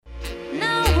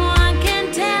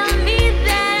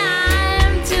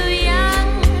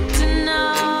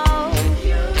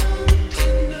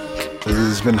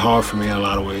been hard for me in a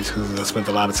lot of ways because I spent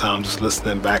a lot of time just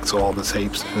listening back to all the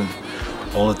tapes and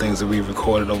all the things that we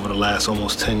recorded over the last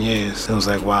almost 10 years. It was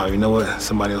like, wow, you know what?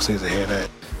 Somebody else needs to hear that.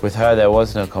 With her, there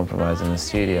was no compromise in the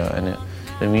studio, and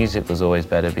the music was always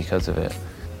better because of it.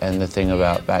 And the thing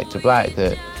about Back to Black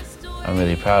that I'm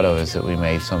really proud of is that we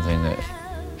made something that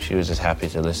she was just happy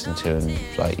to listen to,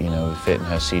 and like, you know, fit in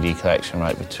her CD collection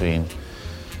right between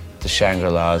the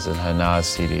Shangri-Las and her Nas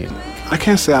CD. I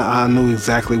can't say I knew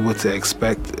exactly what to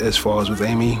expect as far as with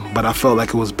Amy, but I felt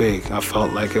like it was big. I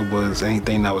felt like it was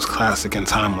anything that was classic and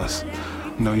timeless.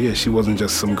 You know, yeah, she wasn't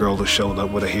just some girl that showed up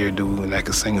with a hairdo and that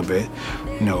could sing a bit.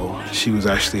 You know, she was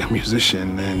actually a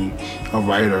musician and a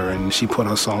writer, and she put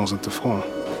her songs into form.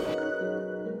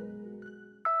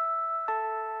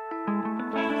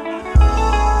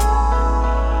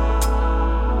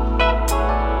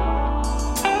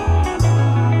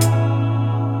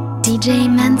 DJ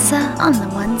Mensa on the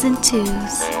ones and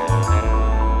twos.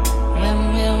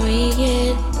 When will we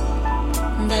get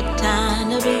the time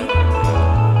to be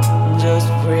just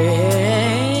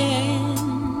friends?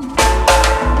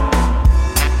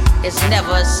 It's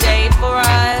never safe for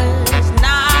us,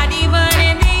 not even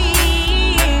in the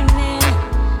evening,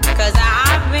 'cause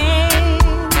I've been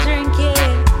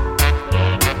drinking,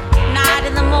 not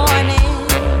in the morning.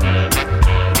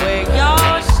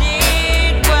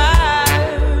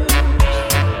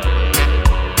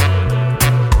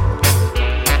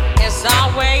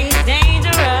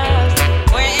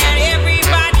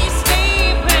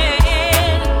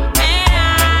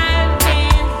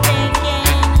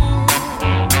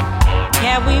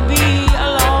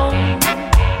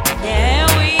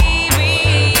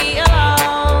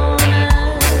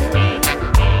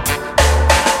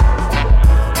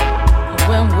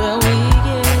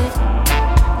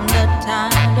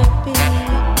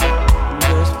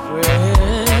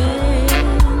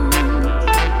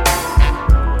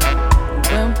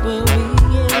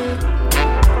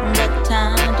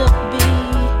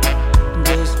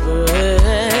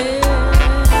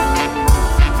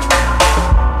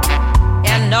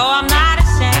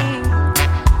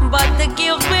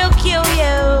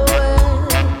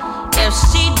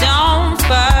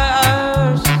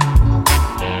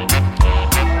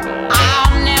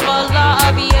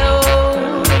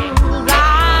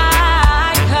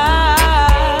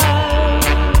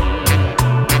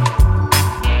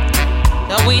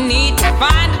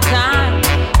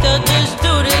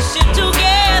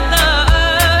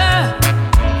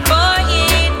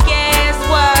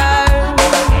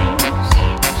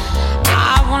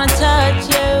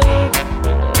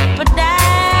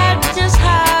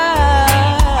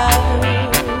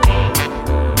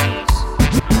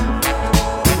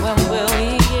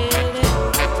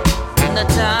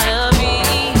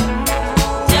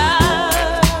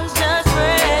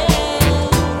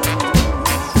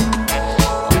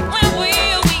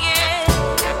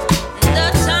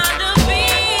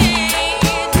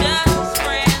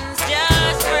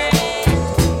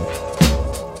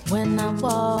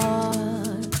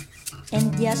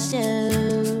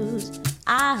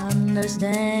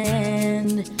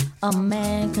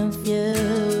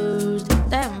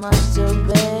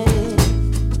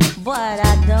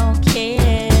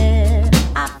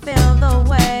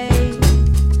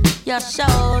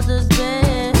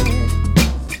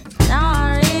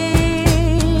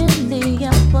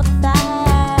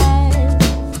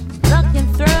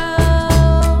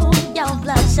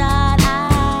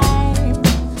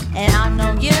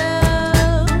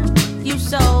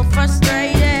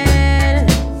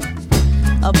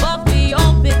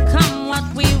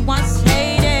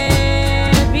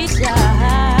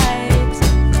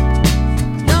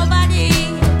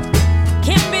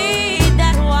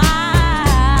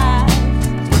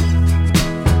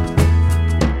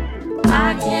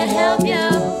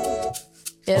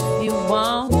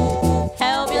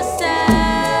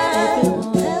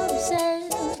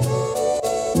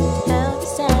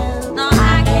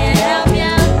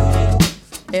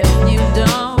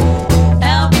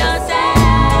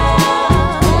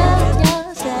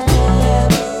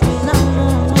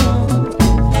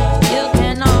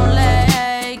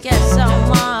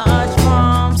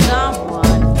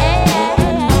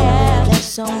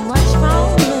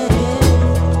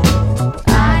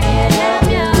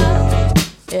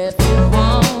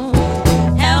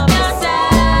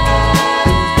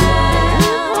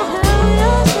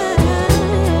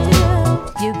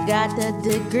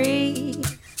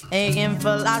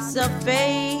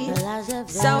 Philosophy.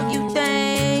 So you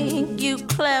think you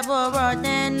cleverer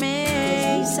than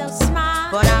me? So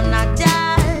smart, but I'm not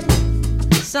that.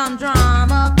 Some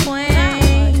drama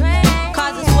queen.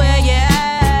 'Cause it's where you're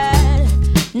at,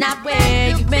 not where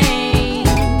you've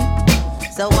been.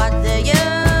 So what do you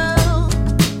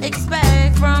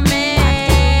expect from me?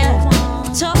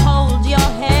 To hold your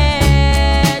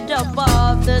head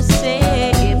above the sea,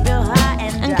 keep you high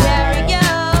and carry you,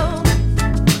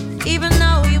 even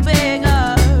though you're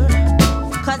bigger.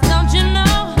 'Cause don't you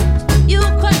know you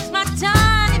crushed my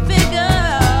tiny figure?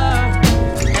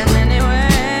 And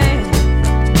anyway,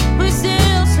 we're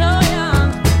still so young.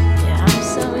 Yeah, I'm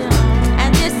so young.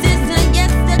 And this isn't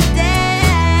yesterday.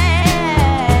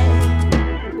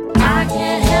 I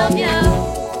can't help you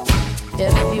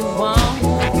if you won't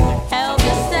help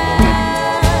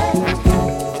yourself.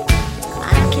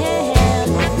 I can't help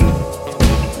you.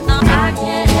 No, I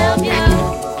can't help you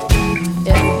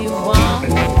if you won't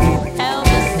help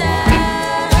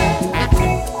yourself.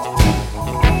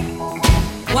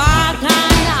 What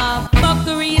kind of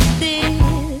fuckery is this?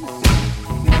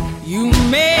 You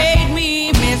made me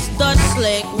Mr.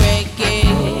 Slick Ricky,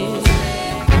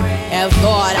 and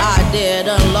thought I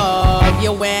didn't love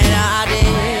you when I did.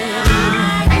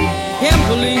 Can't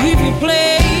believe you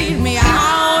played me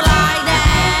out like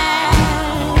that.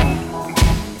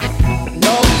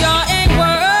 No, you ain't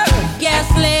worth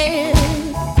gaslit.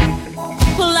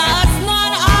 Plus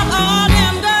one of all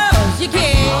them girls you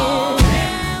kissed.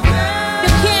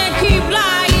 You can't keep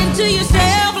lying to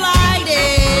yourself like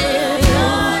this.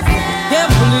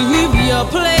 Can't believe you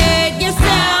played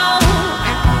yourself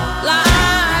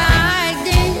like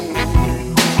this.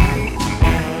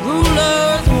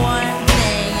 Rulers one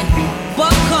thing,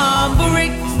 but come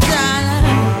bricks down.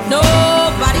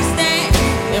 Nobody stands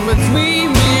in between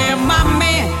me and my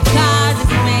man, 'cause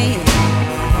it's me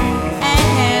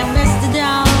and Mr.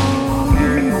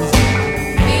 Jones.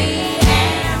 Me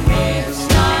and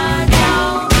Mr.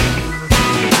 Jones.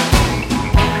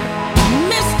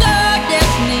 Mr.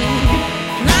 Destiny,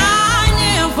 9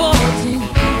 and 14.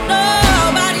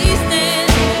 Nobody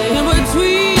stands in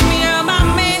between me and my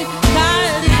man,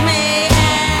 'cause it's me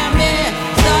and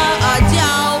Mr.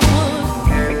 Jones.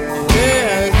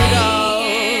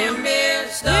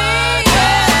 Mr.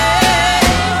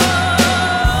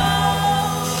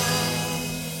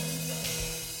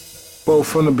 Well,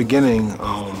 from the beginning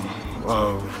of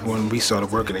when we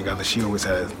started working together, she always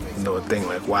had a thing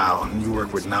like, wow, you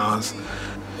work with Nas.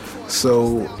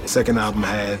 So second album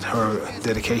had her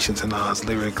dedication to Nas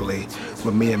lyrically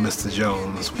with me and Mr.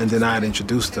 Jones. And then I had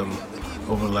introduced him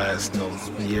over the last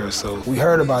year or so. We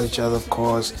heard about each other, of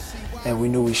course, and we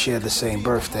knew we shared the same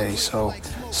birthday, so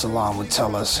Salon would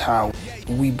tell us how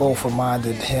we both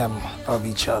reminded him of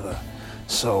each other.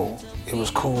 So it was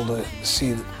cool to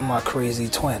see my crazy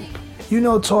twin. You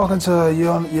know, talking to her,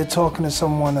 you're talking to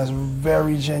someone that's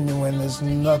very genuine. There's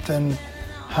nothing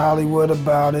Hollywood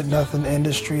about it, nothing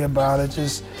industry about it,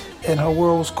 just, and her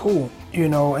world was cool. You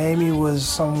know, Amy was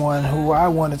someone who I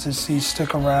wanted to see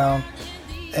stick around,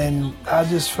 and I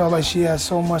just felt like she had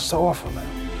so much to offer, man.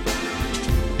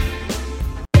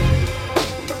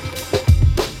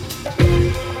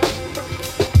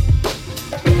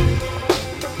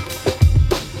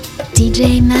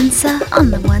 DJ Mensa on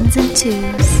the ones and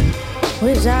twos.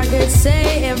 Wish I could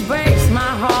say it breaks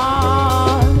my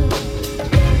heart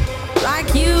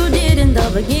like you did in the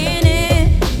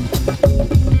beginning.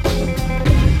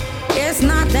 It's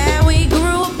not that we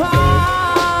grew apart.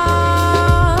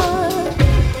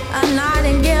 A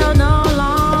nightingale no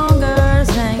longer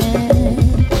singing.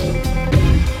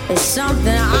 It's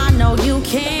something I know you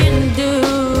can do.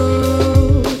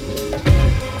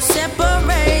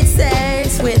 Separate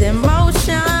sex with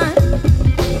emotion.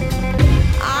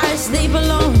 I sleep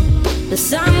alone. The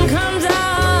sun comes up.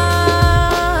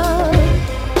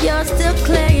 You're still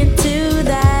clinging to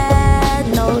that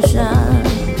notion.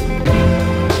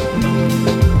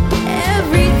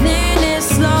 Everything is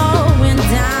slowing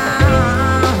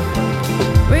down.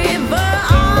 River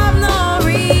of no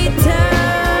return.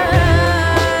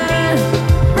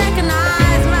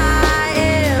 Recognize my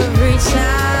every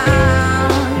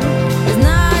sound. There's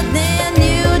nothing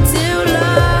new to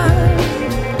learn.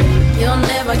 You'll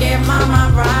never get my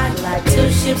mind right, like two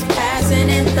ships passing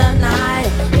in the night.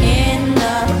 In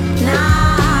the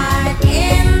night,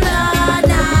 in the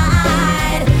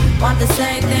night. Want the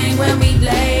same thing when we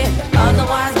lay.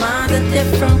 Otherwise, minds are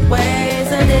different ways,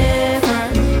 a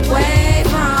different way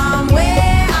from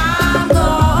where I'm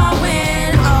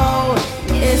going. Oh,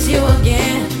 it's you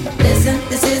again. Listen,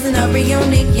 this isn't a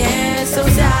reunion. So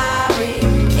sorry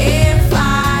if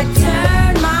I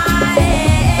turn my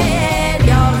head.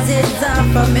 Yours is a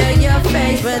familiar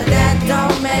face, but that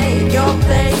don't make your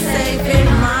place safe in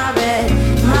my bed,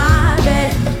 my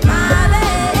bed, my bed.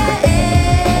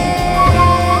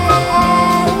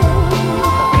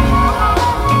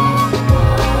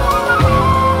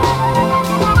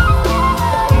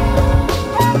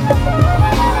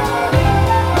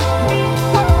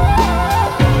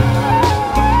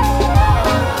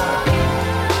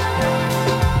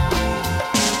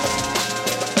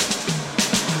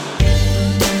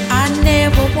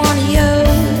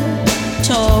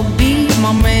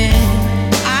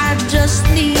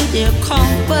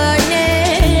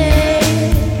 company.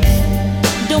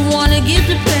 Don't wanna get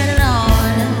dependent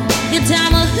on your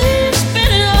time or who you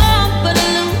spend it on, but I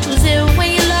lose it when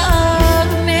you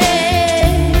love me.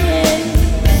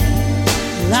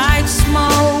 Like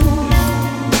smoke,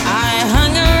 I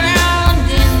hung around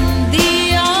in the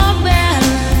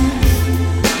umbrella.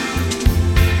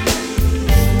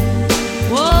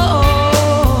 Whoa.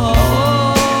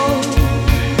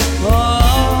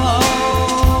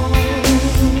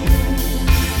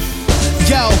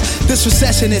 This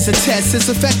recession is a test, it's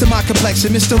affecting my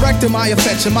complexion, misdirecting my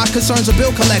affection. My concerns are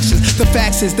bill collections, the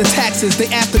faxes, the taxes,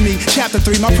 they after me. Chapter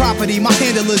 3, my property, my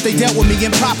handlers, they dealt with me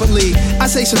improperly. I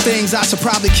say some things I should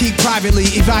probably keep privately.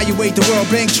 Evaluate the World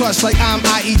Bank Trust like I'm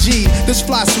IEG. This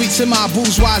fly sweets in my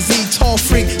bourgeoisie, tall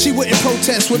freak. She wouldn't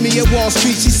protest with me at Wall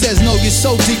Street. She says, no, you're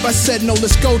so deep. I said, no,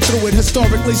 let's go through it.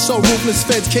 Historically so ruthless,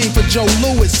 feds came for Joe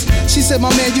Louis. She said,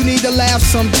 my man, you need to laugh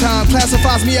sometime.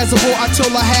 Classifies me as a boy, I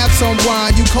told her have some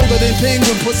wine. You colder than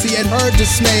penguin pussy and her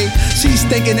dismay. She's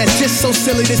thinking that's just so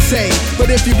silly to say, but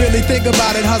if you really think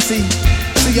about it, hussy,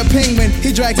 see a penguin,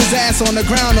 he drags his ass on the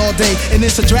ground all day, and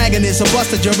it's a dragon, it's a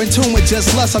buster, you're in tune with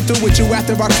just lust. I'm through with you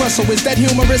after I crush, so is that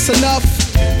humorous enough?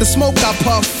 The smoke I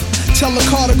puff, tell the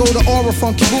car to go to Aura,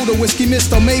 Funky Buddha, Whiskey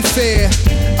Mr. Mayfair.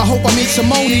 I hope I meet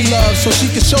Simone Love, so she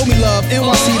can show me love.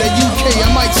 NYC to UK,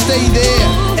 I might stay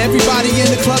there. Everybody in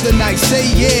the club tonight, say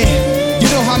yeah. You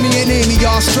know how me and Amy,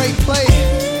 y'all straight play.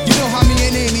 You know how me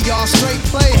and Amy, y'all straight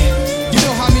play. You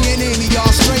know how me and Amy,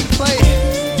 y'all straight play.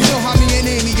 You know how me and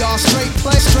Amy, y'all straight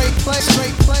play, straight play,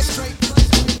 straight play, straight play.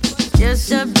 Just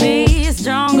to be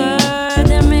stronger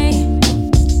than me.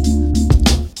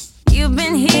 You've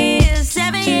been here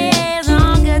 7 years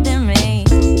longer than me.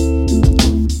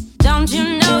 Don't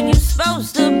you know you're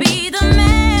supposed to be the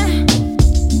man?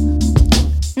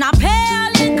 Not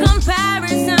pale in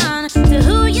comparison to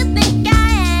who you think I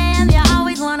am. You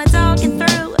always wanna talk it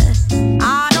through.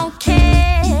 I don't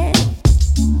care.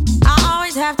 I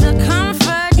always have to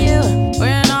comfort you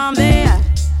when I'm there.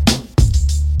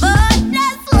 But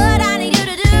that's what I need you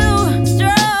to do.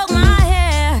 Stroke my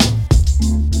hair.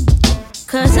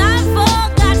 'Cause I've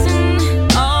forgotten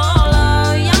all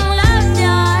of young love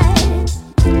joy.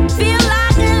 Feel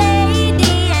like a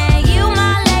lady and you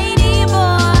my lady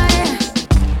boy.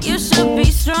 You should be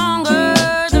stronger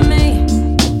than me.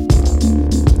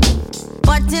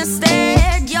 But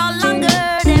instead you're longer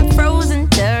than frozen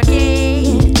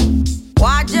turkey.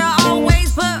 Why'd you always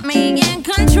put me in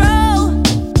control?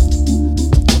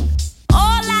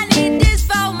 All I need is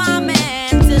for my man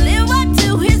to live up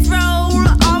to his role.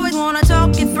 Always wanna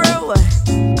talk it through.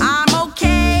 I'm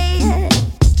okay.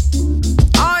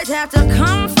 Always have to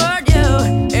comfort you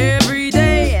every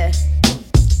day.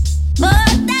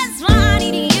 But that's what I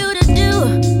need you to do.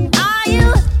 Are you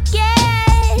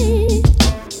gay?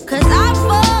 'Cause I've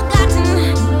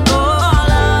forgotten all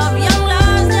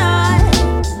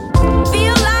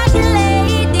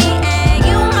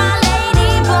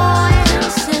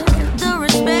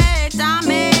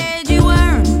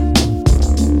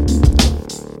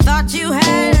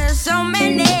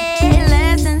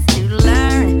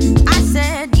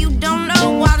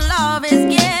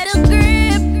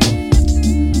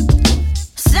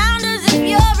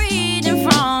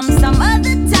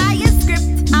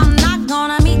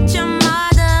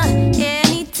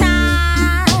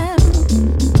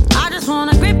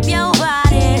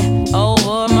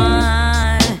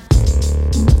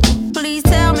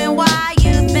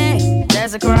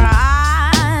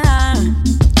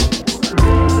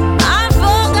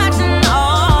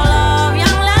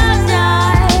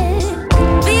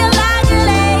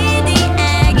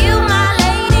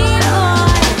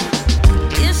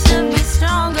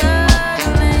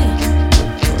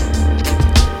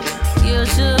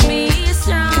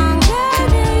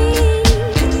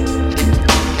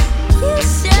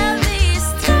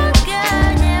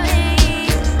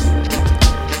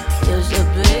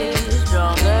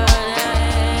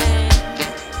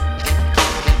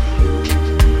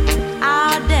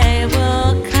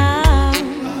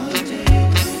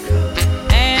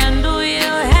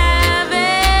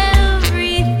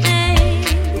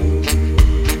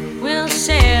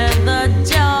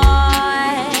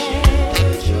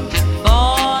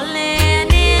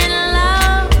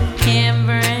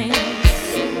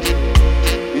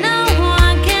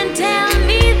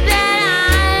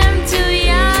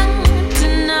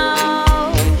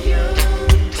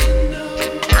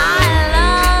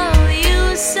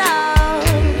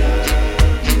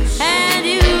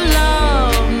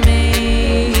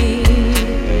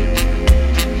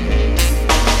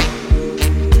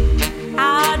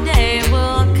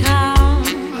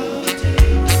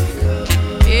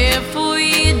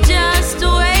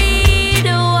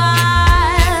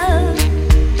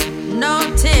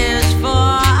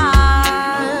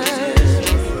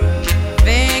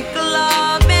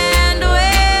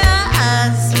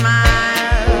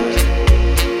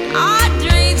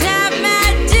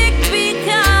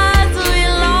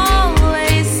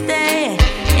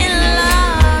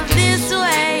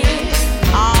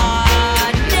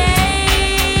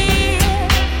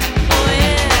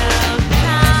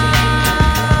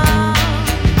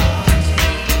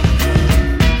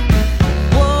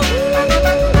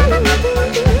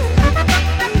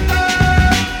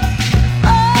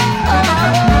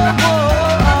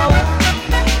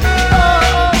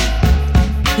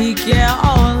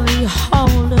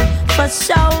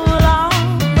so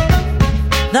long.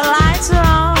 The lights are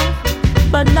on,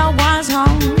 but no one's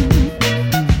home.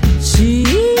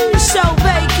 She's so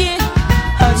vacant,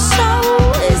 her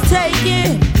soul is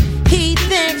taken. He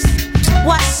thinks,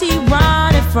 what's she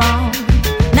running from?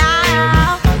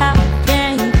 Now, how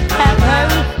can he have her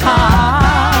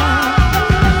heart?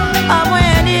 Oh,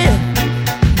 when it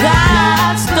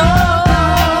got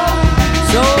stole,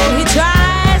 so he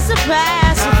tries to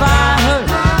pacify her,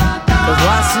 'cause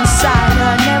what's inside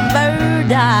her never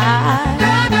dies.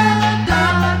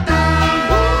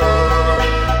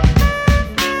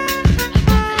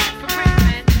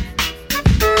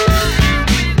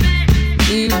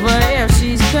 Even if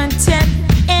she's content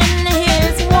in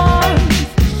his warmth,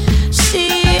 she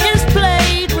is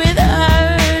played with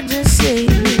urgency.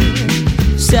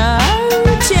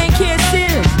 Searching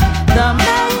kisses, the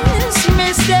man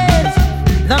misses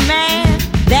the man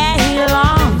that he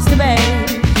longs to be.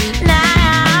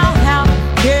 Now, how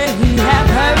could he have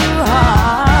her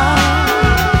heart?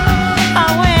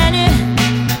 Oh, when it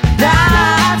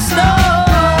got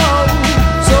stole,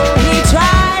 so he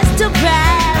tries to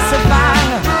pacify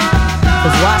her,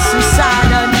 'cause what's inside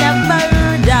her never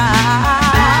dies.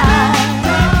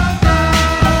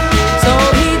 So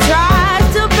he tries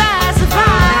to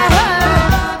pacify her,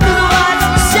 'cause what's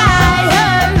inside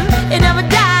her, it never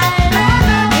died.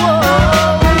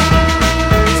 Whoa.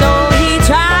 So he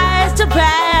tries to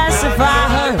pacify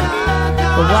her,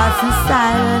 but what's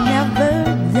inside her never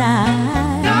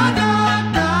dies.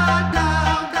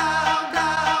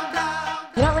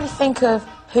 You don't really think of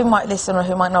who might listen or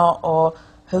who might not, or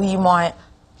who you might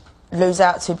lose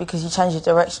out to because you change your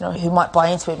direction, or who might buy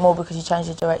into it more because you change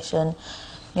your direction.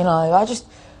 You know, I just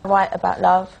write about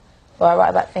love, or I write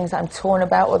about things that I'm torn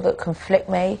about or that conflict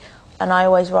me, and I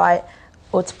always write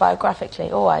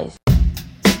autobiographically, always.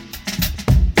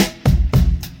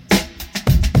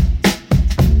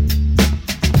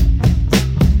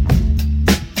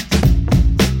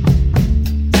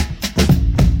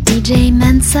 DJ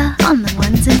Mensa on the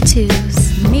ones and twos.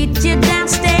 Meet you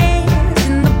downstairs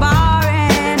in the bar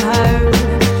and heard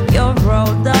your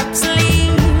rolled up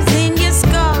sleeves in your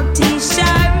skull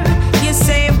t-shirt. You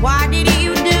say, what did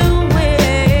you do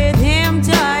with him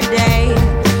today?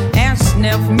 And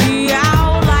sniff me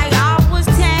out like I was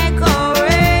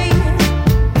Tanqueray.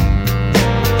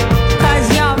 'Cause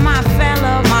you're my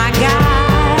fella, my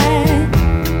guy.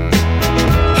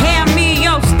 Hand me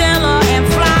your Stella and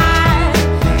fly.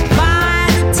 By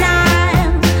the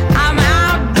time I'm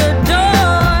out the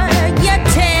door, you're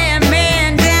 10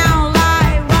 men down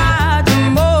like Roger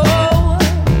Moore.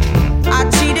 I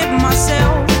cheated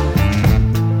myself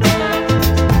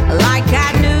like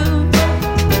I knew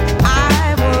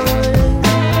I would.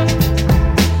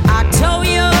 I told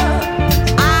you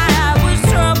I was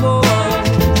trouble.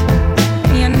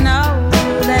 You know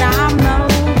that I'm no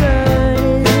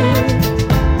good.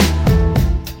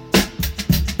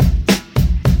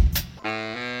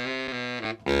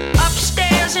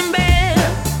 Upstairs in bed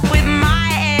with my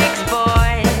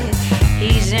ex-boy.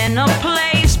 He's in a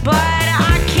place, but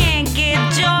I can't get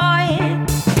joy.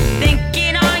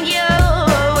 Thinking on you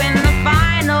in the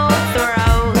final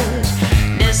throes.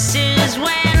 This is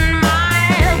when my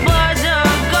buzzer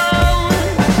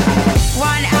goes.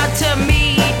 Run out to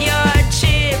meet your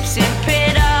chips and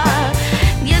pitter.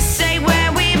 You say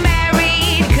when we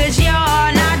married, 'cause you're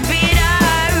not bitter.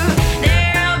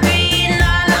 There'll be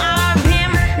none of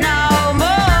him no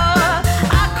more.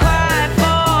 I cried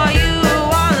for you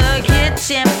on the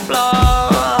kitchen floor.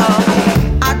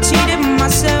 I cheated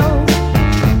myself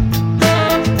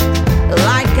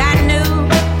like I knew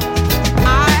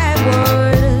I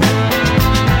would.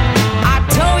 I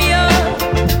told you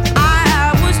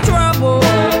I was trouble.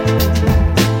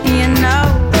 You know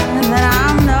that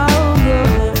I'm no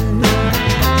good.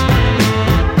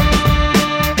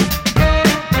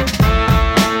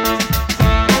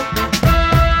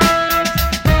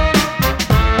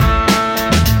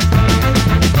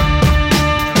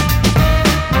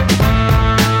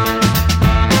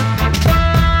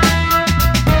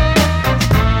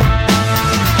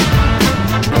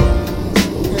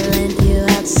 Lend you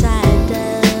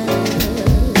outsiders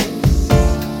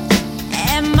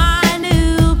and my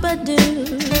new Badoo.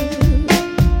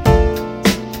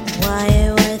 Why you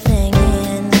were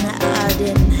thinking I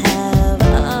didn't have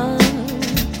a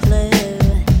clue.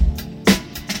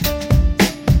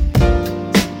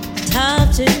 Tough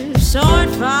to sort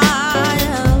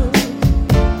fire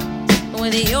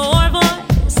with your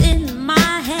voice in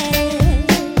my head.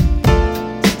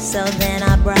 So then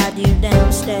I brought you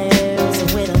downstairs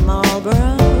with a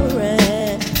Marlboro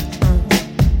Red.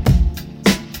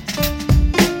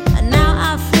 And now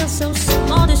I feel so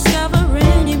small, discovering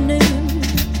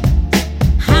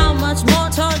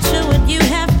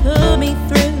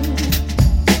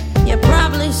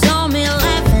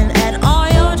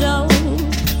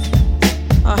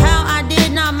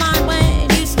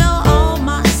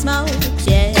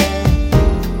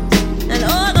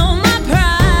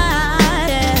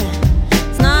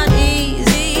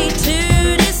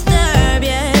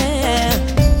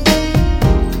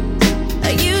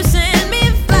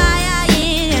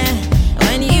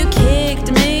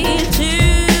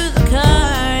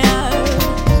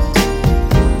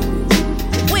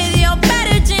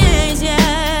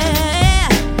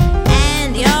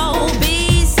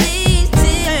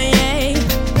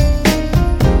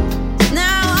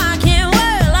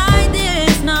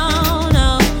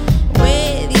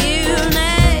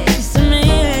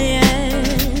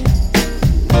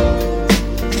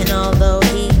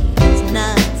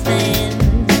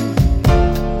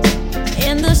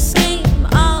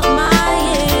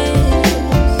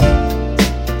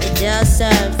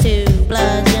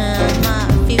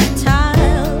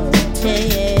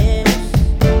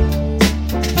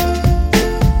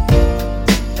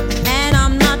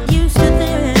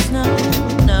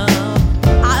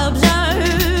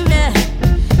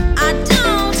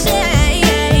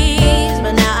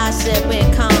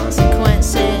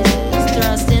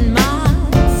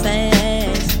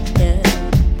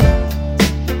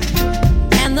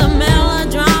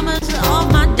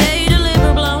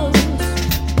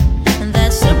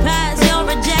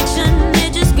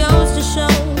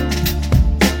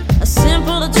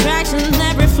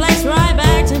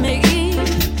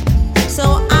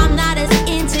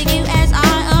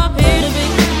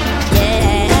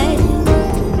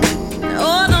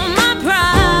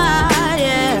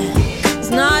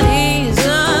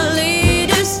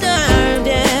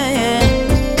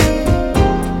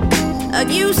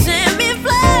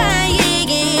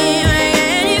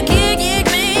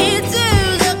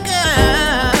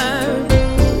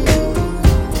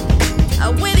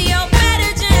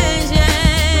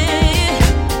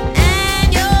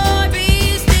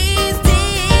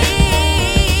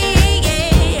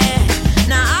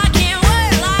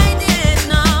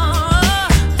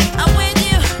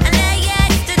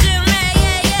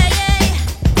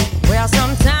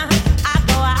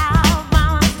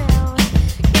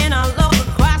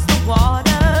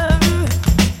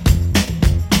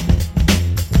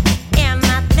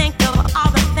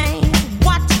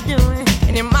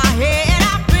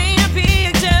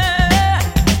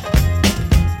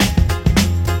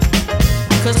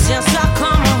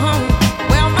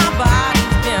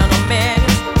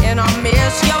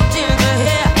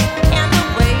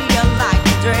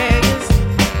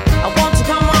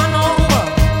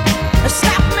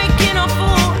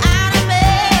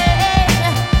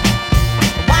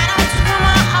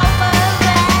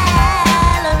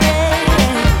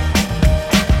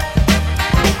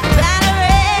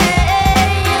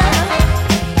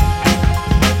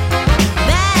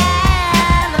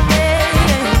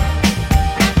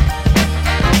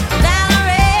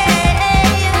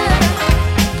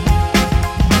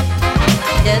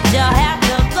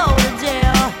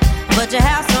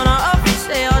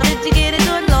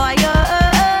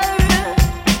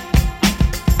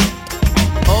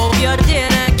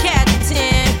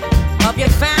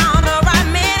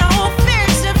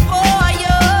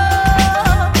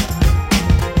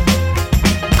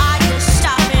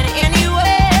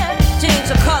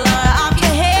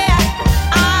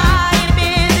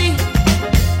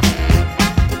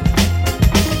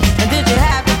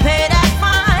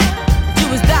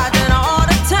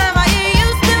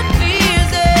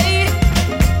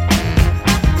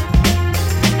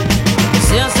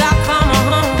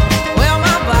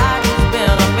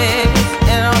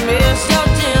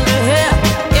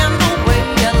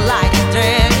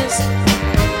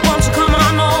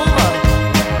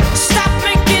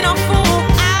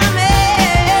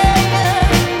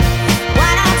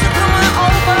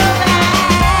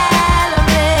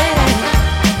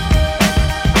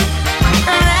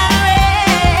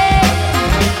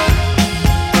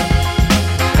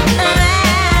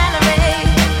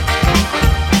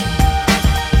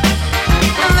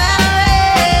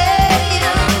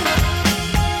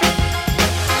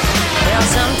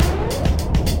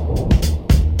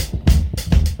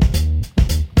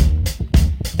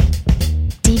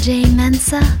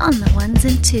Mensa on the ones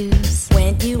and twos.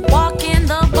 When you walk in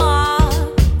the bar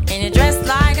and you're dressed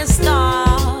like a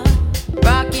star,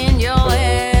 rocking your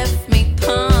ethnic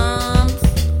pumps,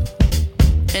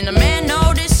 and the man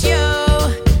notice you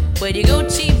with your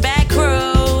Gucci back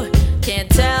crew, can't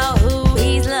tell who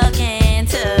he's looking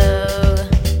to,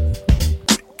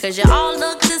 'cause you all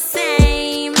look the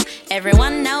same,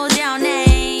 everyone knows your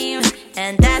name,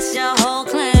 and that's your whole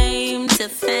claim to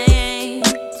fame.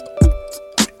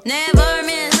 Never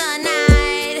miss a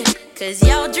night, 'cause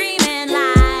your dream in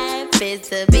life is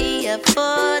to be a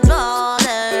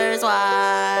footballer's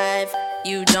wife.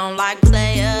 You don't like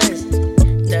players,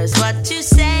 that's what you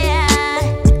say.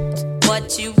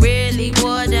 What you really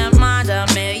wouldn't mind a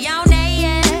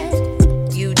millionaire.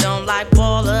 You don't like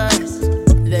ballers,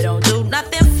 they don't do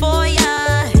nothing for ya.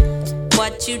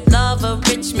 What you'd love a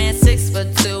rich man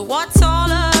 6'2" or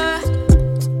taller.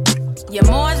 You're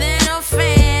more than a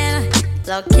fan,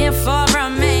 looking for a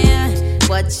man.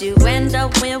 What you end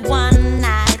up with one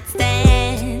night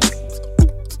stands.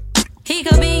 He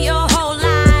could be your whole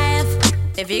life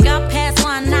if you got past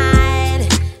one night,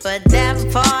 but that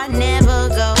part never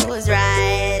goes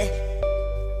right.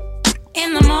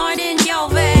 In the morning you're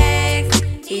vexed,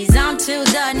 he's on to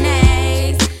the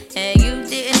next, and you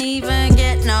didn't even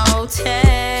get no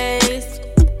taste.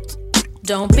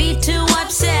 Don't be too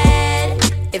upset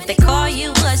if they call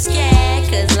you a scared,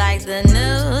 'cause like the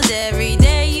news, every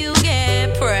day you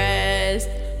get pressed.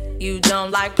 You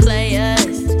don't like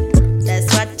players, that's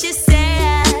what you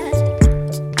said,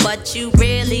 but you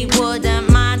really wouldn't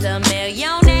mind a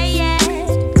millionaire.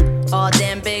 All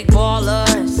them big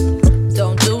ballers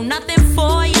don't do nothing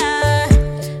for ya.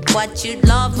 What you'd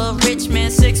love a rich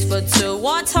man 6'2"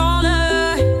 or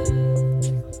taller.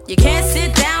 You can't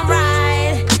sit down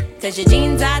right, 'cause your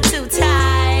jeans are too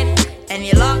tight, and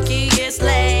you're lucky it's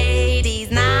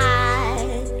ladies'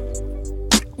 night.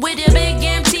 With your big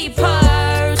empty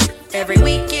purse, every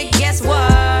week it gets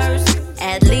worse.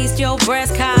 At least your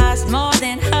breast costs more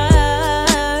than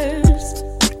hers.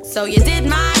 So you did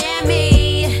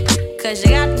Miami, 'cause you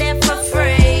got there for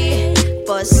free,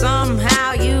 but somehow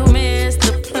you missed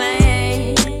the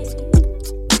plane.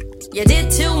 You did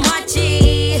too much,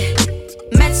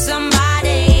 met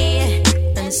somebody,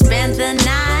 and spent the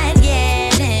night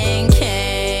getting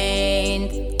caned.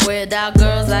 Without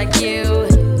girls like you,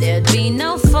 there'd be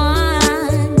no fun.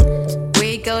 We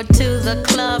go to the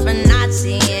club and not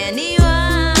see anyone.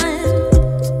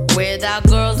 Without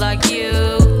girls like you,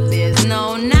 there's no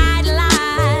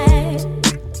nightlife.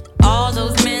 All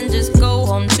those men just go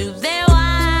home to their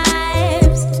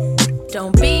wives.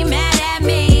 Don't be mad at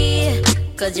me,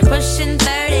 'cause you're pushing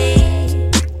 30,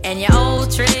 and your old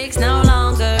tricks no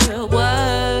longer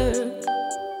work.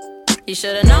 You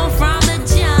should've known from the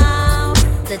jump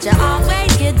that you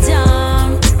always get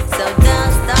dumped. So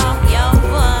dust off your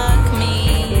fuck me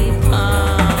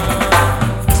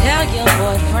pump. Tell your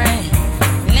boyfriend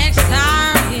next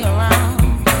time he's around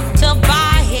to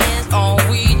buy his own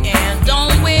weed and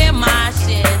don't wear my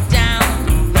shit down.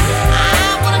 I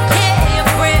wanna kill your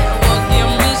friend, well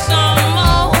give me some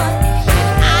more.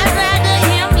 I'd rather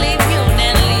him leave you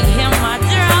than leave him my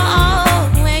drug.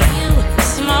 When you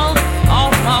smoke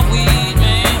all my weed,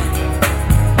 man,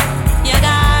 you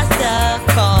got to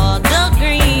call the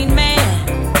green man,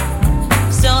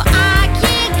 so I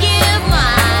can give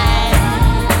mine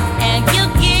and you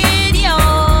get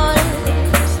yours.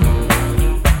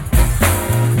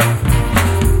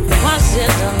 Once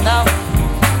is enough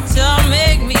to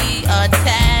make me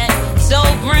attack, so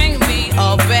bring me a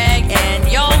bag and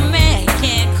your man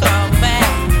can't come back.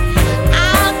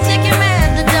 I'll take him at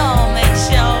the door, make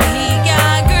sure he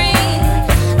got green.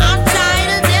 I'm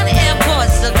tighter than airport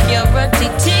security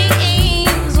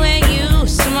teams. When you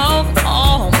smoke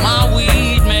all my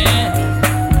weed, man,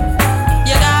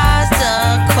 you got to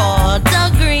call the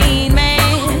green man,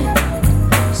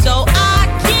 so I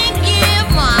can give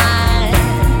mine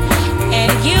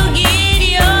and you get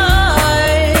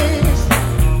yours.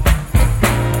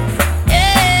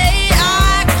 Hey,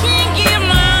 I can give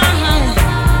mine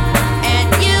and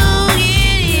you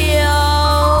get yours.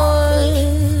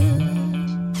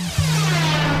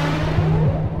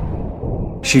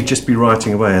 She'd just be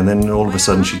writing away, and then all of a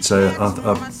sudden she'd say,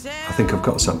 I think I've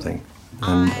got something.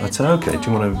 And I'd say, okay, do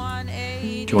you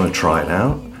want to try it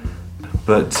out?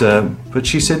 But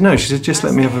she said no. She said, just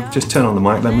turn on the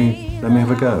mic, let me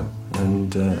have a go.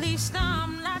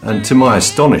 And to my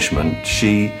astonishment,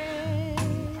 she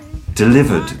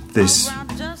delivered this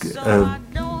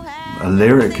a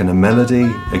lyric and a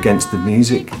melody against the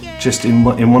music just in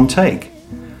one take.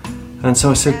 And so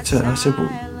I said, well,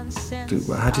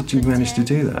 how did you manage to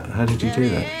do that? How did you do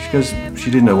that? She goes, she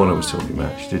didn't know what I was talking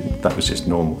about. She didn't. That was just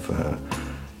normal for her.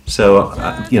 So,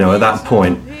 you know, at that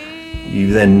point,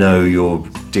 you then know you're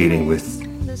dealing with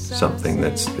something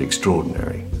that's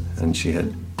extraordinary. And she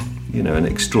had, you know, an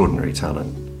extraordinary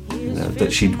talent, you know,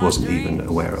 that she wasn't even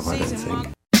aware of, I don't think.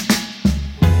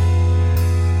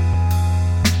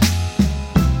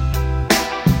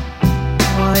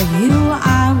 For you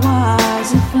I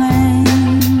was a flame.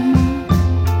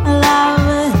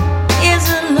 Love is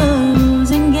a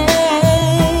losing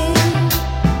game.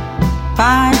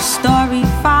 5-story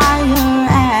fire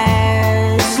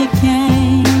as you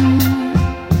came.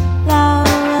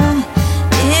 Love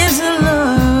is a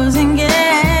losing game.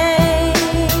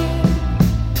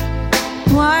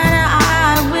 One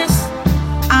I wish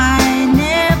I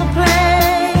never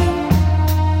played.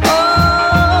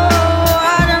 Oh,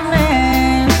 what a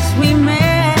mess we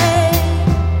made.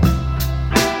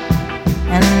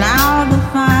 And now the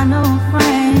final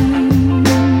frame.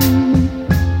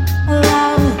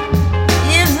 Love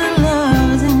is a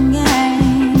losing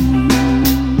game.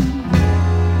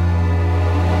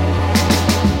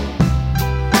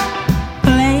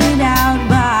 Played out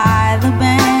by the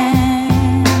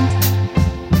band.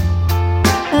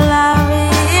 Love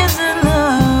is a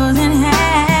losing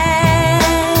hand.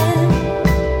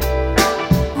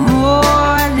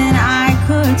 More than I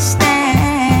could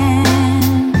stand.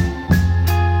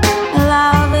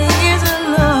 Love is a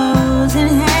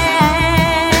losing hand.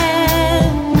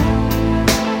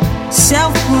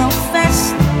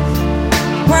 Self-professed,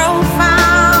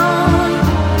 profound,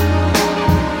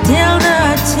 till the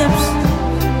chips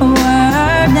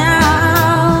were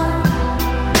down.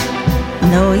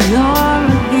 No, you're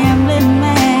a gambling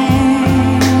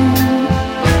man.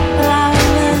 Love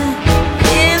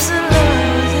is a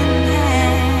losing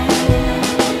game.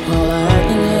 All I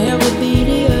can ever be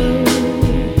to you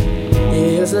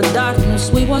is a darkness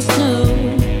we once knew,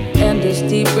 and this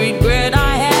deep regret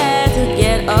I had to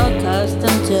get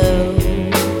accustomed to.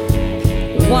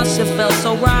 Once it felt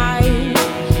so right,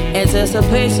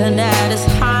 anticipation at its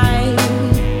height.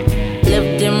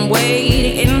 Lived and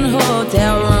waited in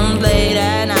hotel rooms late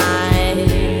at night.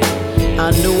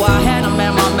 I knew I had him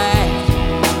at my back,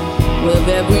 with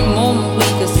every moment we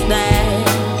could snap.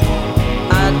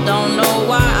 I don't know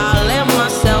why I let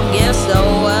myself get so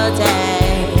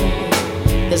attached.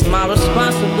 It's my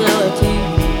responsibility,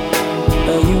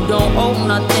 but you don't owe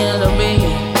nothing to me.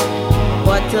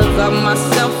 But to cut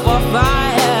myself off, I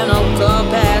had no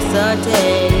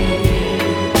capacity.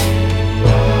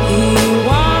 He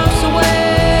walks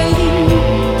away,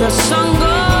 the sun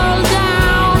goes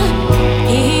down.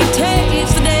 He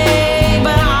takes the day,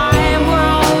 but I am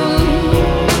grown.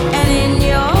 And in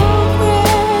your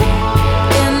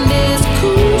breath, in this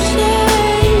cool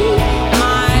shade,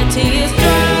 my tears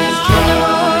dry on the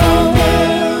road.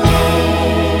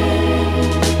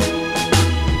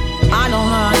 I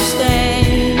don't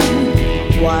understand.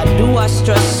 Why do I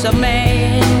stress a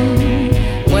man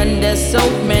when there's so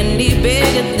many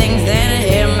bigger things than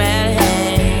him at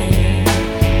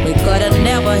hand? We could have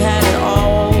never had it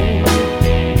all.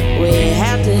 We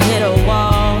have to hit a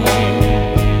wall,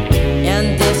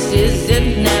 and this is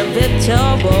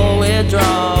inevitable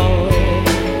withdrawal.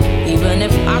 Even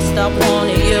if I stop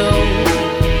wanting you,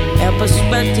 and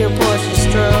perspective pushes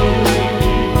through,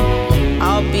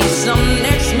 I'll be some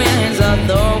next man's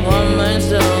other woman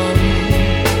soon.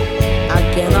 I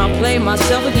cannot play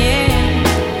myself again.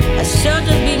 I should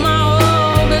just be my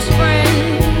old best friend.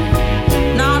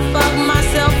 Not fuck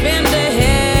myself in the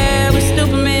head with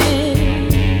stupid men.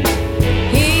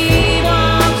 He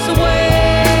walks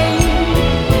away,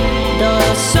 the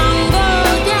sun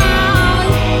goes down.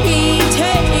 He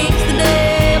takes the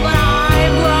day, but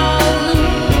I'm grown.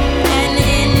 And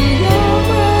in your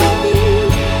body,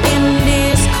 in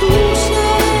this cool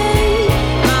shade,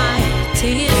 my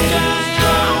tears dry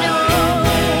on the road.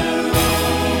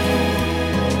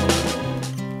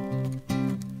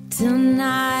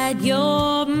 Tonight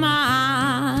you're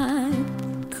mine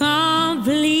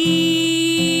completely.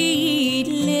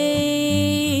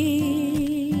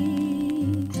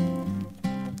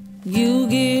 You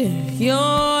give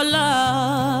your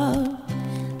love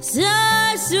so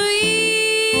sweetly.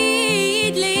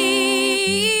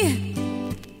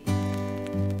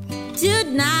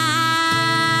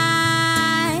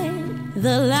 Tonight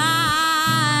the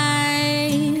light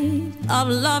of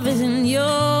love is in your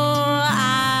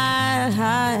eyes.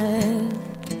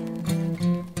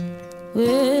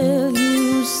 Will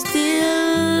you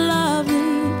still love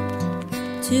me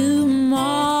tomorrow?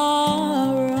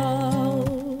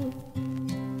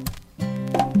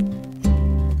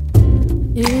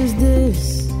 Is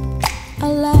this a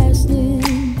lasting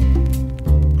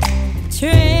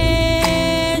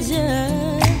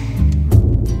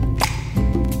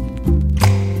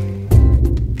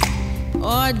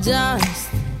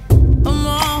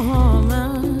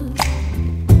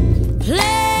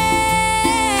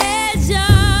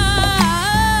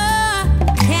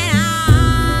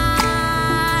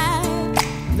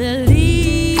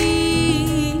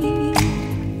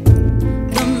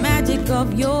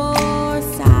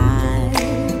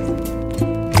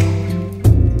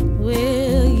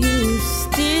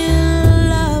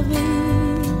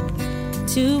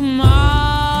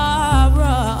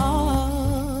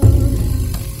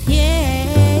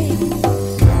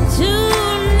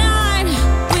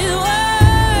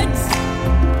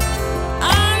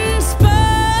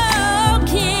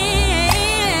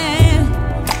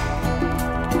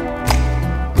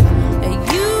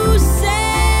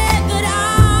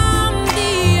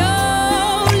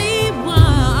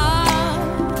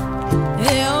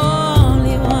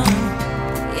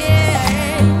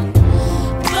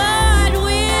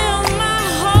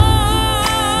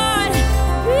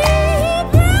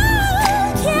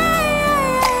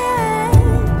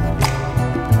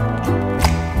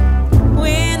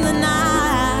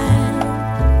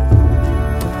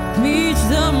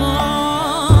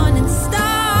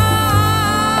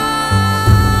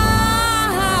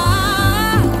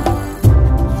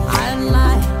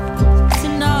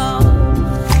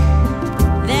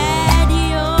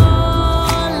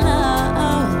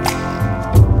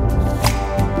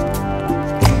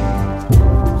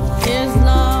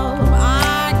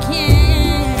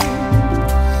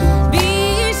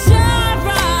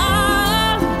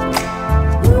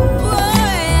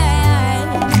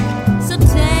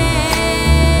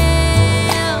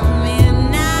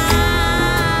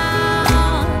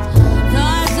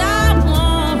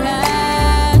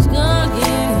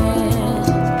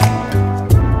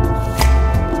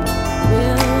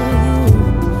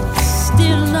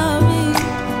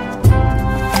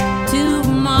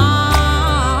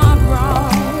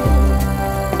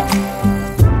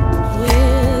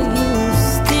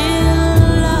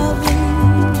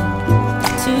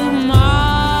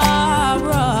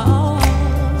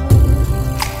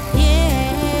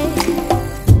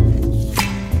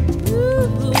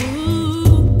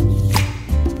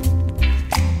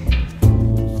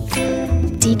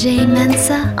DJ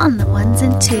Mensa on the ones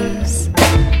and twos.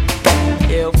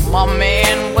 If my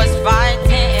man was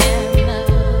fighting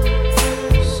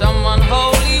someone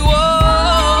holy war,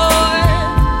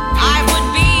 I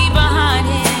would be behind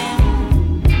him,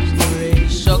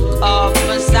 straight shook up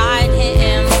beside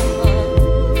him,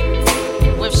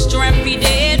 with strength he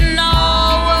didn't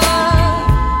know.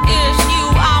 It's you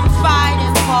I'm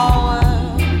fighting for.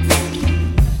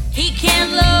 He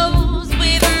can't lose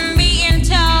with me in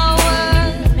tow.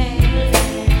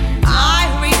 I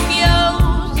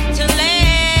refuse to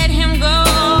let him go.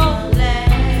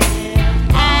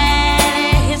 At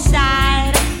his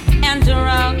side and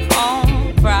drunk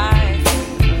on pride,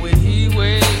 will he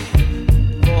wait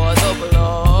for the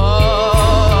blow?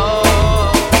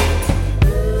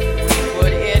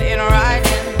 Put it in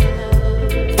writing,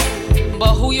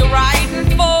 but who you writing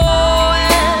for?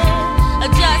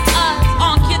 Just us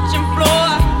on kitchen floor,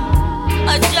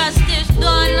 a justice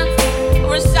done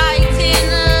reciting.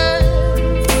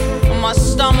 My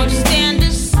stomach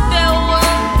standing still,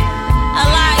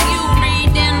 like you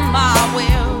reading my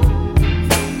will.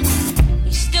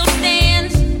 He still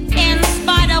stands in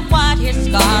spite of what his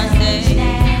scars say,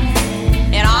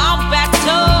 and I'll back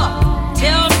up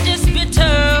till this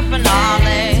bitter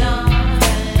finale.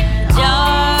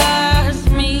 Just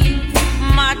me,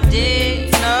 my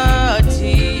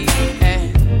dignity,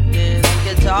 and this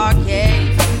guitar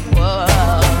case. Whoa,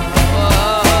 whoa.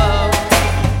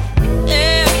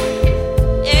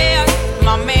 If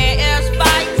my man is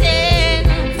fighting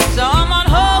some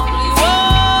unholy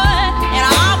war, and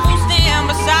I will stand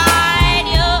beside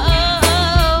you.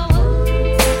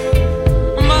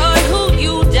 But who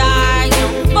you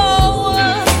dying for?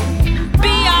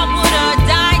 Be I would've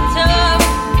died to.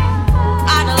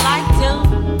 I'd like to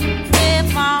if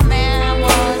my man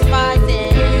was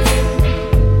fighting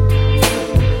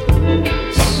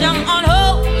some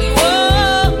unholy war.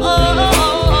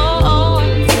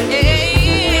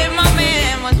 If my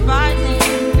man was fighting.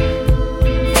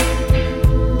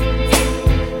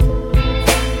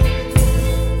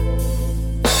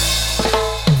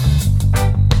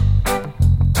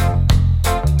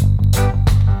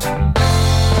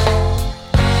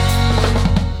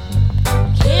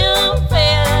 You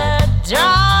better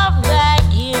drop back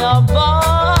your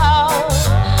ball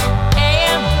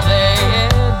and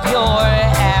let your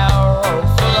arrow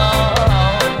flow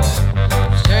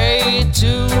straight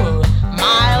to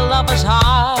my lover's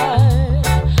heart.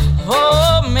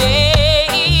 For me,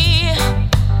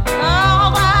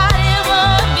 nobody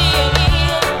but me.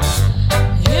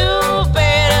 You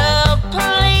better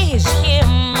please hear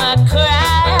my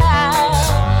cry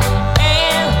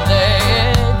and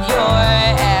let your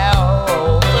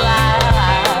arrow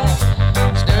fly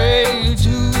straight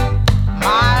to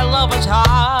my lover's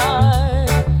heart.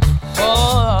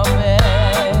 For me,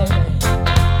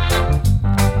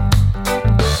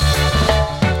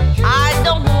 I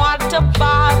don't want to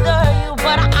bother you,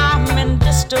 but I'm in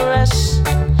distress.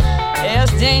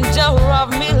 There's danger of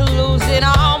me losing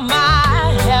all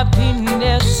my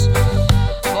happiness.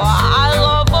 For I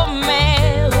love a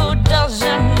man who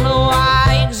doesn't know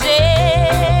I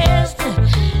exist,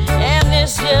 and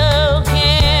this you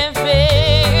can't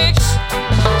fix.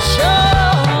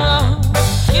 Sure,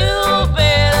 you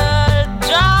better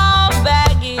draw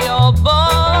back your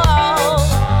bow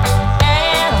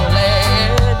and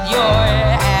let your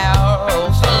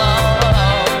arrow flow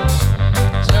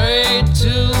straight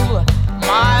to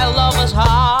my lover's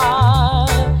heart.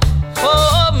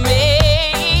 For me,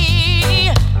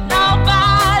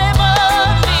 nobody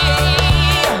but me.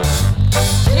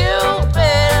 You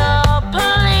better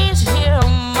please hear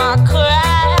my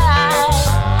cry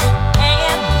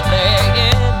and let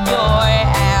your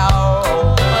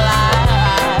arrow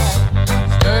fly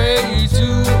straight to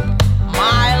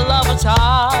my lover's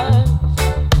heart.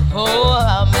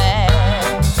 For me.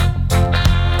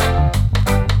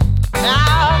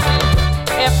 Now,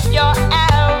 if your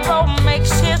arrow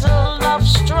makes his love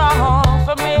strong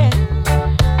for me,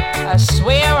 I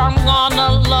swear I'm gonna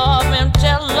love him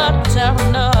till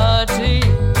eternity.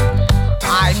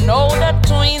 I know that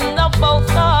between the both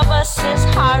of us is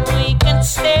hard we can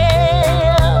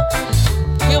stay.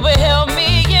 You will help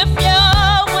me if you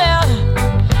will.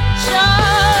 Sure,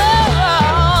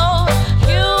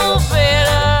 you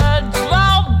better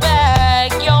draw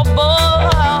back your bow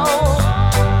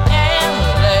and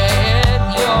let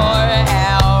your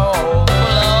arrow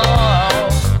flow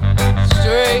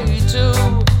straight to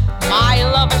my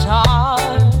lover's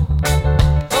heart.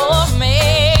 For me,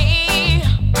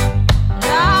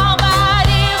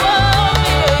 nobody but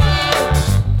me.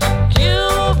 You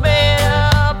better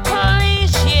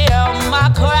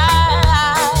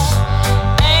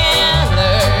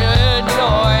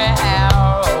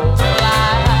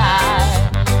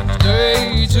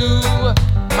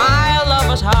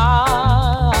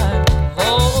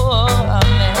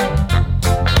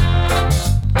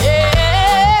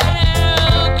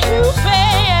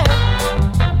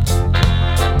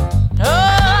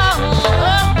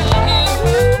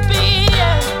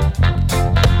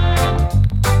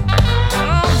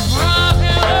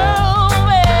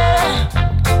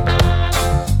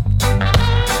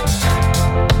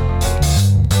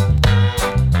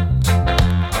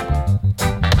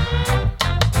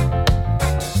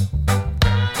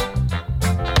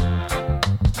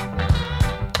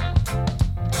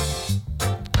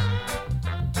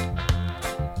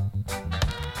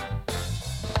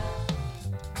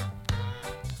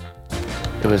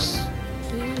it was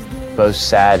both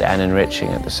sad and enriching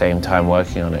at the same time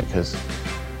working on it, because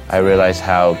I realized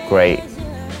how great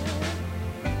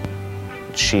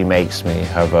she makes me,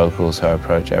 her vocals, her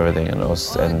approach, everything, and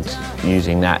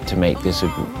using that to make this a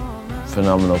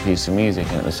phenomenal piece of music,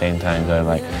 and at the same time going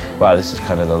like, wow, this is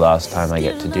kind of the last time I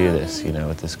get to do this, you know,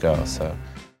 with this girl, so.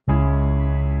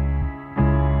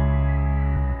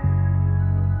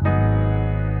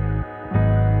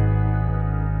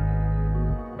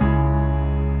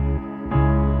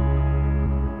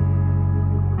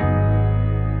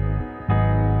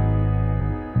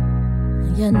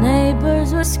 Your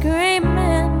neighbors were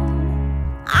screaming,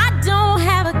 I don't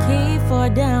have a key for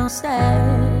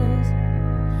downstairs.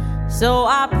 So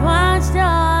I punched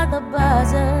all the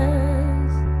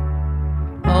buzzers,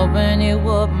 hoping you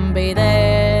wouldn't be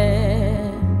there.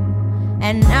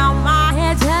 And now my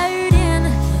head's hurting.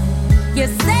 You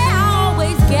say I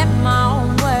always get my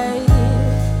own way,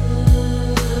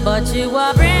 but you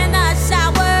were in the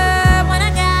shower when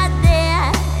I got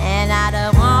there, and I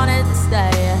don't wanted to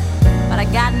stay, but I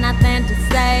got nothing to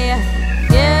say.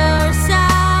 You're so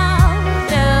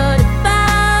beautiful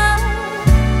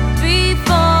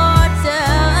before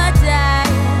today,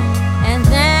 and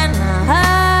then I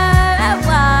heard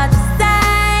what you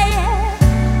say.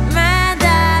 Man,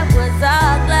 that was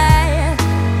ugly.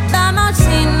 The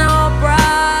Moschino bra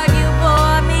you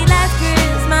bought me last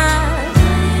Christmas,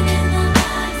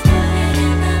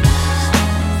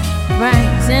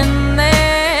 rings in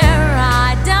there,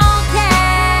 I don't care.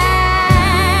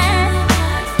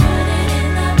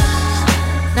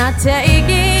 Now take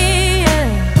it,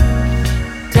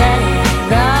 take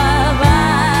the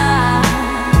bus.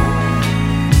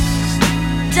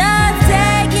 Just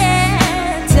take it,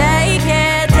 take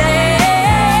it, take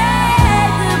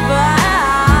the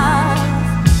bus.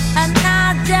 And now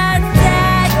just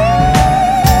take the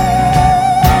bus.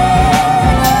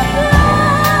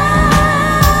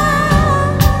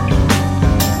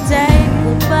 Take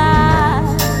the bus.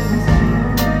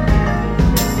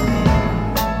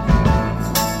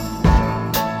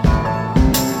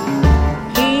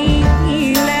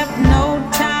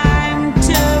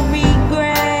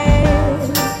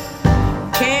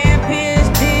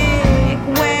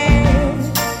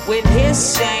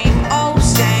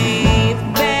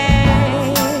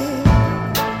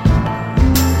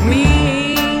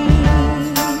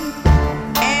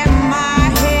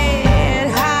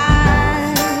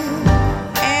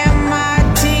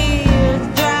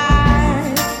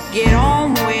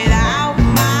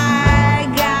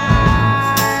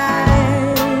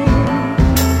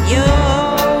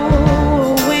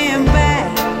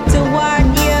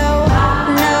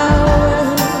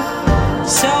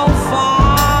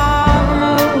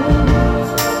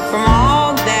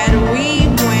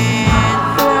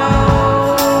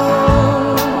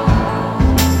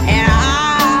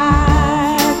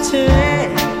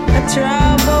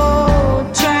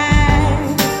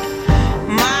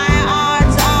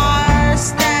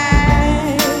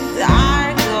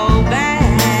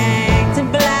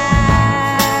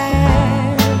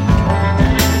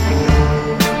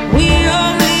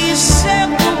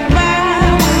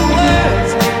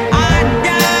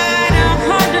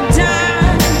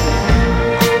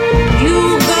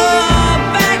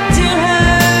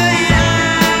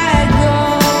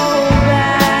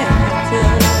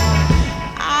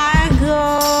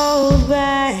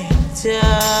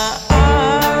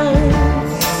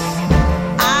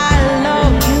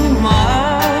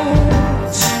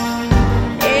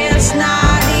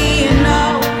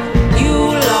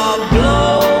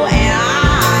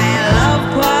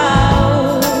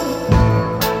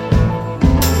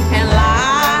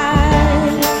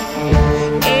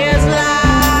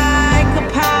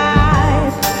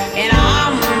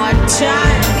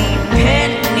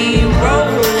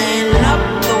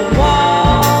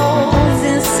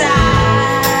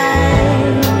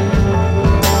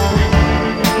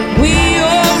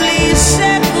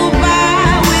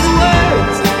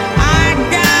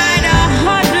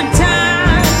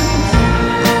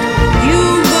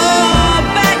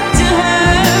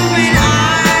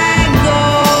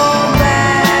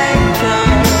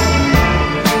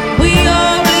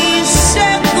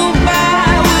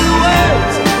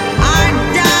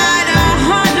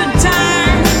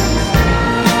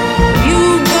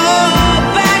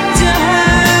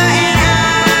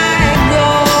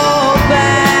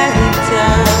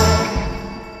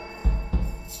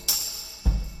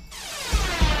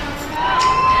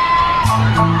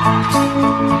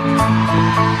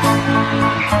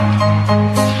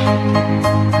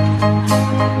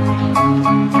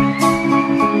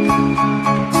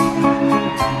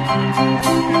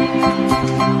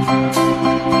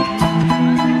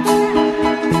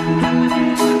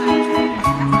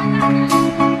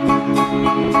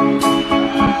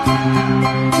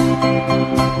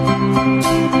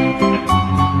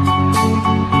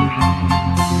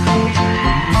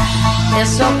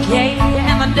 okay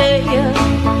in the day.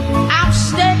 I'm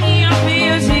staying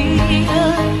busy,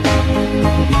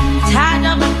 tied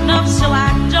up enough so I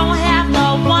don't have to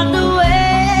wonder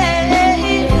where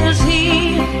is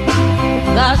he.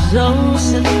 Got so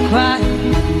sick of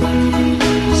crying,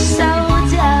 so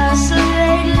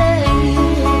desperately.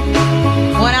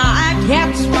 When I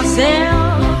catch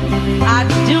myself, I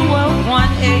do a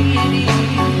 180.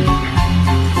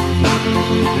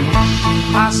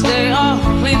 I stay up,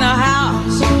 clean the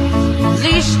house, at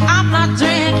least I'm not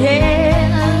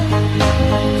drinking.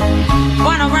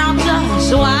 Run around town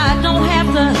so I don't have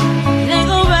to think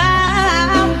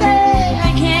about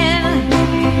thinking.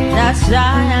 That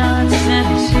silent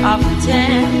sense of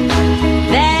intent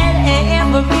that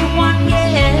everyone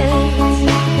gets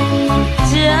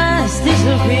just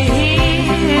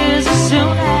disappears as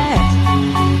soon as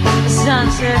the sun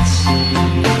sets.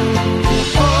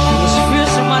 This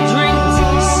feels in my dreams,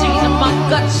 seen in my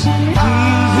guts.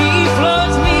 He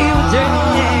floods me with dirt,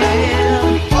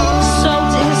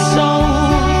 soaked in his soul.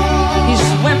 He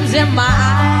swims in my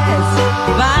eyes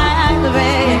by the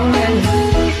bed.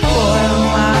 Boil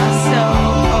myself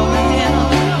over him,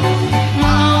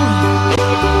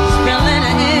 spilling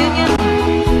it in you.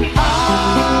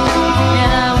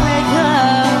 And I wake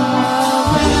up.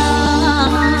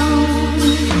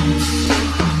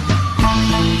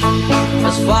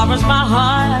 As far as my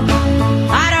heart,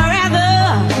 I'd rather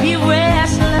be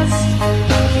restless.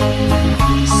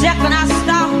 Second I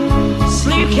stop,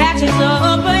 sleep catches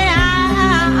up and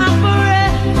I'm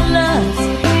breathless.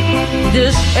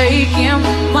 This ache in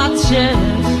my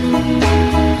chest,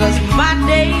 'cause my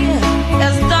day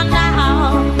is done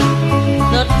now.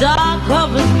 The dark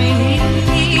covers me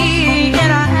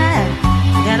and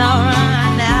I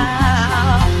run now.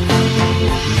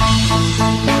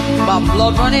 My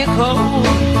blood running cold,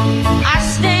 I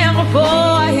stand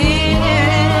before him.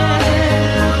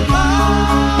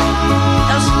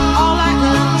 That's all I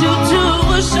can do to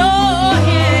assure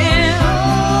him.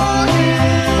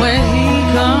 When he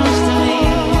comes to me,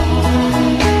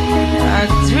 I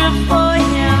drip for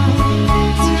him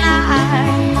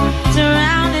tonight,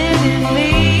 surrounded in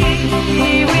me.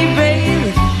 We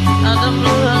bathe under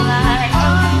moonlight.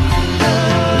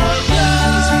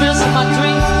 He spills in my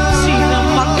dreams, see them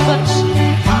my touch.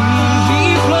 He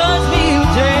floods me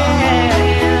with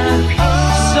dread,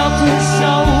 soaked in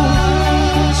soul,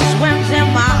 swims in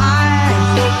my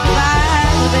eyes by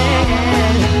the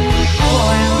bed.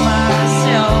 Pouring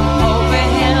myself over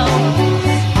him,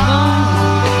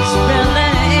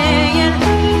 spilling it,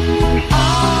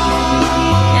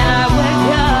 and I wake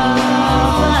up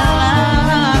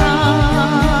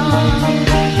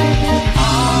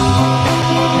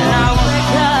and I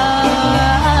wake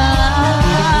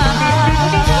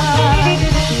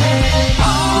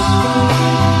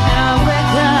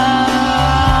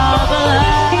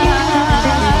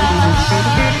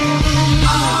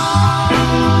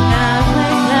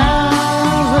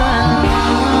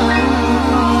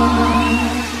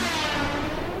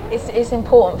It's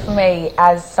important for me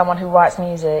as someone who writes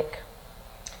music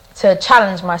to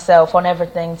challenge myself on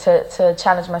everything, to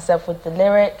challenge myself with the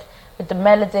lyric, with the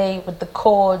melody, with the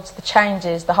chords, the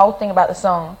changes, the whole thing about the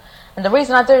song. And the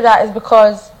reason I do that is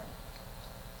because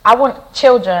I want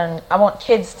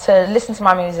kids to listen to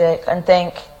my music and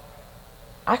think,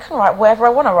 I can write whatever I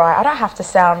want to write. I don't have to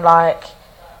sound like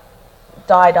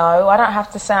Dido, I don't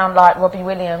have to sound like Robbie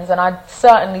Williams, and I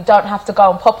certainly don't have to go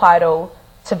on Pop Idol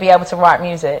to be able to write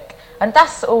music. And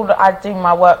that's all that I do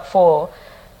my work for.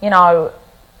 You know,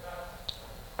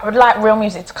 I would like real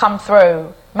music to come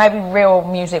through. Maybe real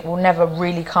music will never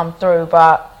really come through,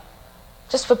 but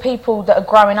just for people that are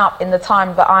growing up in the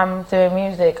time that I'm doing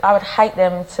music, I would hate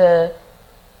them to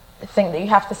think that you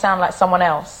have to sound like someone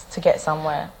else to get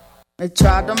somewhere. They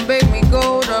tried to make me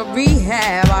go to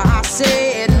rehab. I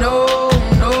said no,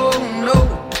 no, no.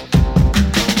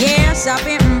 Yes, I've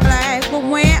been black, but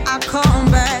when I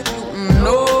come back,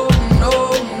 no, no,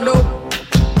 no.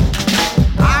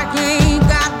 I ain't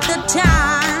got the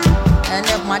time, and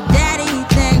if my daddy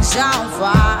thinks I'm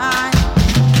fine,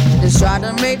 they try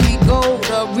to make me go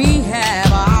to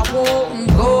rehab. I won't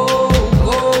go,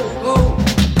 go, go.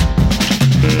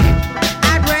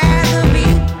 I'd rather be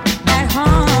at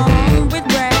home with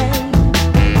Ray.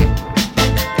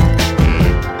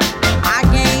 I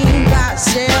ain't got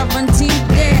 70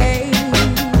 days,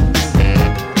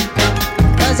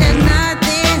 'cause there's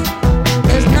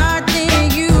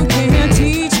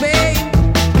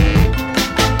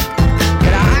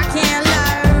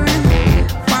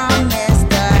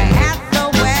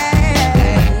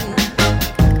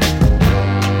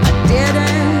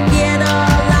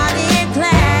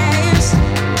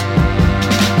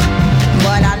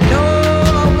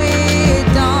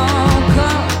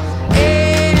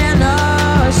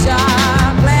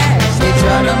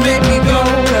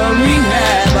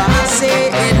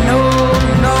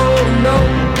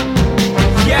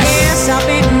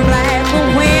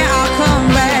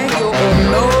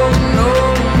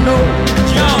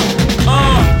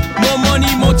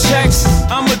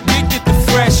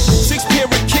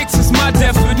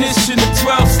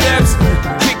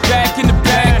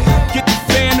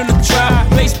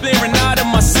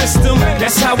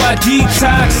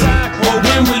detox? Or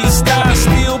when will he stop?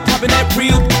 Still popping that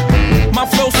real. My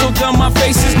flow so dumb, my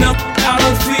face is numb. I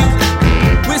don't feel.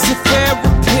 With a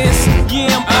therapist,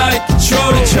 yeah, I'm out of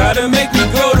control. They try to make me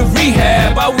go to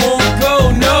rehab, I won't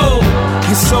go, no.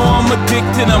 And so I'm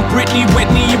addicted, I'm Britney,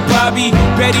 Whitney, and Bobby.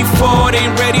 Ready for it,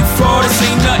 ain't ready for this,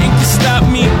 ain't nothing can stop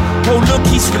me. Oh look,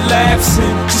 he's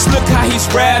relapsing, just look how he's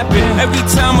rapping. Every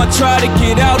time I try to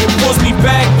get out, it pulls me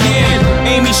back in.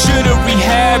 Amy should've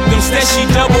rehabbed him, instead she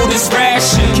doubled his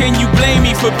ration. Can you blame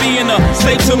me for being a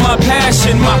slave to my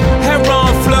passion? My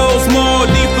heroin flows more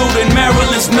lethal than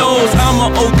Marilyn's nose. I'm a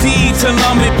OD till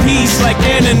I'm at peace like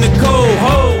Anna Nicole.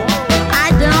 Ho.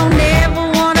 I don't ever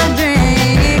wanna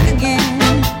drink again.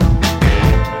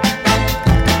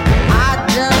 I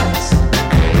just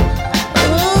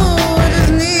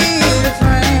need a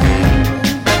friend.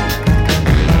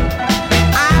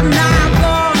 I'm not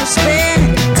gonna spend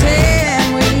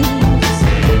 10 weeks.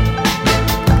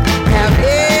 Have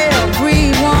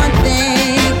everyone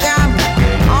think I'm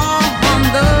on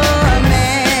the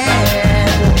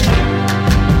man.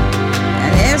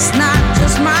 And it's not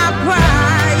just my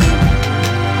pride.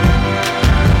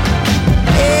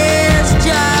 It's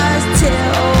just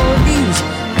till these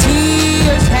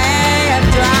tears have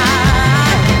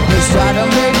dried. Let's try to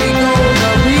make me go to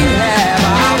rehab.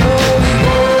 I won't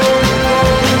go.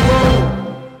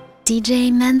 DJ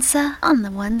Mensa on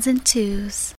the ones and twos.